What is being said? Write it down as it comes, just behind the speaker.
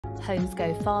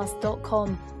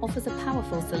HomesGoFast.com offers a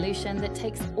powerful solution that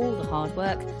takes all the hard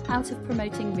work out of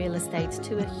promoting real estate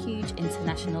to a huge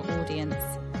international audience.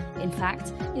 In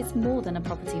fact, it's more than a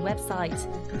property website.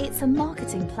 It's a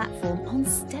marketing platform on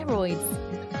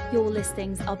steroids. Your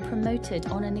listings are promoted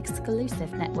on an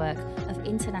exclusive network of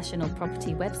international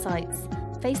property websites,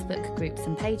 Facebook groups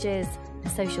and pages,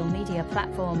 social media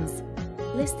platforms.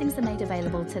 Listings are made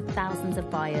available to thousands of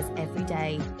buyers every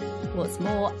day. What's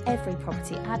more, every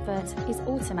property advert is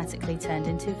automatically turned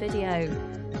into video,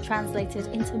 translated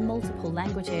into multiple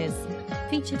languages,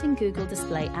 featured in Google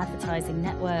Display Advertising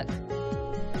Network.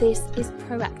 This is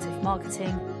proactive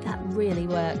marketing that really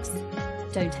works.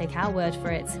 Don't take our word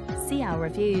for it. See our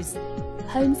reviews.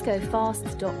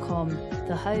 HomesGoFast.com,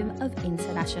 the home of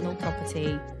international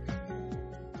property.